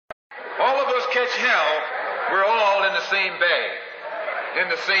us catch hell, we're all in the same bag, in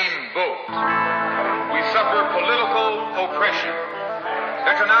the same boat. We suffer political oppression,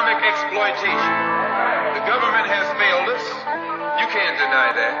 economic exploitation. The government has failed us. You can't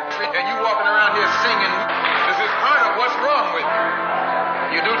deny that. And you walking around here singing, this is part of what's wrong with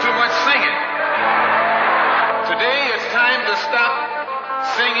you. You do too much singing. Today it's time to stop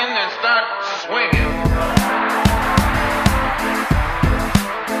singing and start swinging.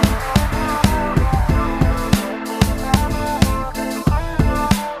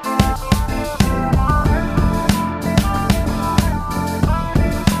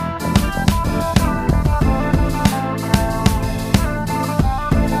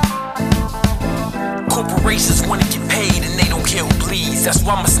 Corporations wanna get paid and they don't care who bleeds. That's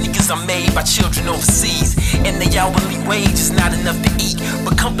why my sneakers are made by children overseas. And the hourly wage is not enough to eat,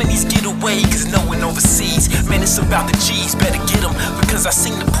 but companies get away cause no one oversees. Man, it's about the G's, better get them, because I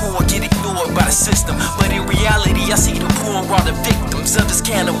seen the poor get ignored by the system. But in reality I see the poor are the victims of this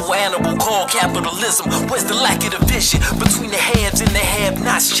cannibal animal called capitalism. Where's the lack of the vision between the haves and the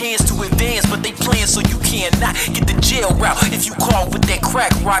have-nots? Chance to advance, but they plan so you cannot get the jail route. If you call with that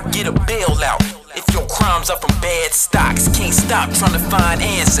crack rock, get a bailout. If your crimes are from bad stocks, can't stop trying to find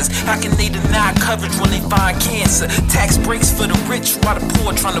answers. How can they deny coverage when they find cancer? Tax breaks for the rich while the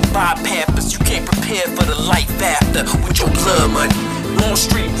poor trying to buy Pampers. You can't prepare for the life after with your blood money. Wall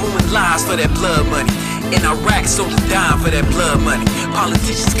Street ruin lives for that blood money. In Iraq, soldiers dying for that blood money.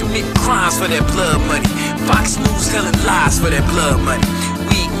 Politicians commit crimes for that blood money. Fox News telling lies for that blood money.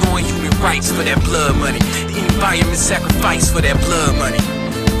 We ignoring human rights for that blood money. The environment sacrifice for that blood money.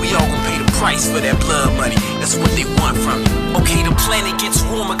 We all gon' pay the price for that blood money. That's what they want from you. Okay, the planet gets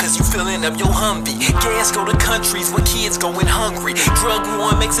warmer cause you filling up your Humvee. Gas go to countries where kids going hungry. Drug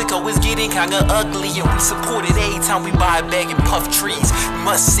war in Mexico is getting kinda ugly, and we support it every time we buy a bag and puff trees. You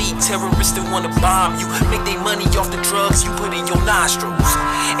must see terrorists that wanna bomb you, make their money off the drugs you put in your nostrils.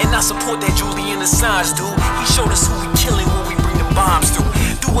 And I support that Julian Assange dude. He showed us who we killing when we bring the bombs through.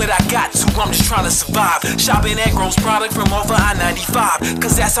 Do what I got to, I'm just trying to survive. Shopping at gross product from off of I-95,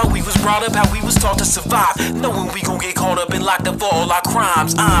 cause that's how we was brought up, how we was taught to survive. Knowing we gon' get caught up and locked up for all our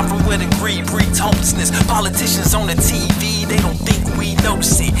crimes. I'm from where the greed breeds homelessness. Politicians on the TV, they don't think we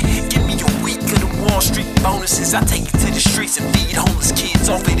notice it. Give me a week of the Wall Street bonuses. I take it to the streets and feed homeless kids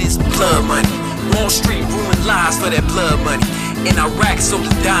off of this blood money. Wall Street ruin lives for that blood money. In Iraq, soldiers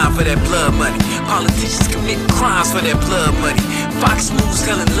dying for that blood money. Politicians commit crimes for that blood money. Fox News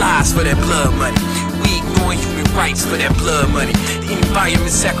telling lies for that blood money. We ignoring human rights for that blood money. The environment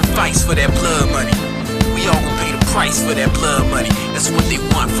sacrifice for that blood money. We all gon' pay the price for that blood money. That's what they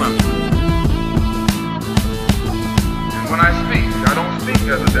want from you. And when I speak, I don't speak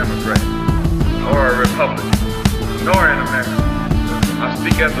as a Democrat, or a Republican, nor an American. I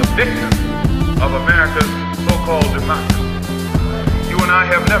speak as a victim of America's so-called democracy. You and I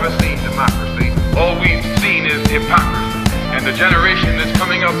have never seen democracy. All we've seen is hypocrisy. And the generation that's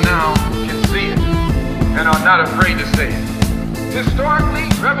coming up now can see it and are not afraid to say it. Historically,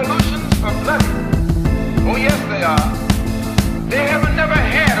 revolutions are bloody. Oh yes, they are. They haven't never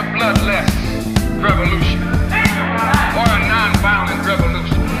had a bloodless revolution or a non-violent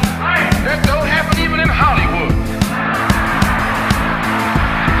revolution. That don't happen even in Hollywood.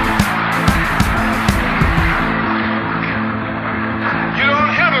 You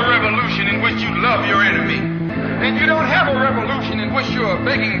don't have a revolution in which you love your enemy. And you don't have a revolution in which you are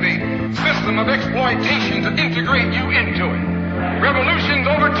begging the system of exploitation to integrate you into it. Revolutions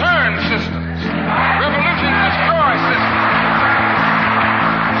overturn systems. Revolutions destroy systems.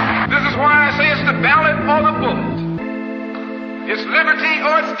 This is why I say it's the ballot or the bullet. It's liberty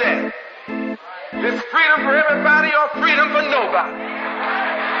or it's death. It's freedom for everybody or freedom for nobody.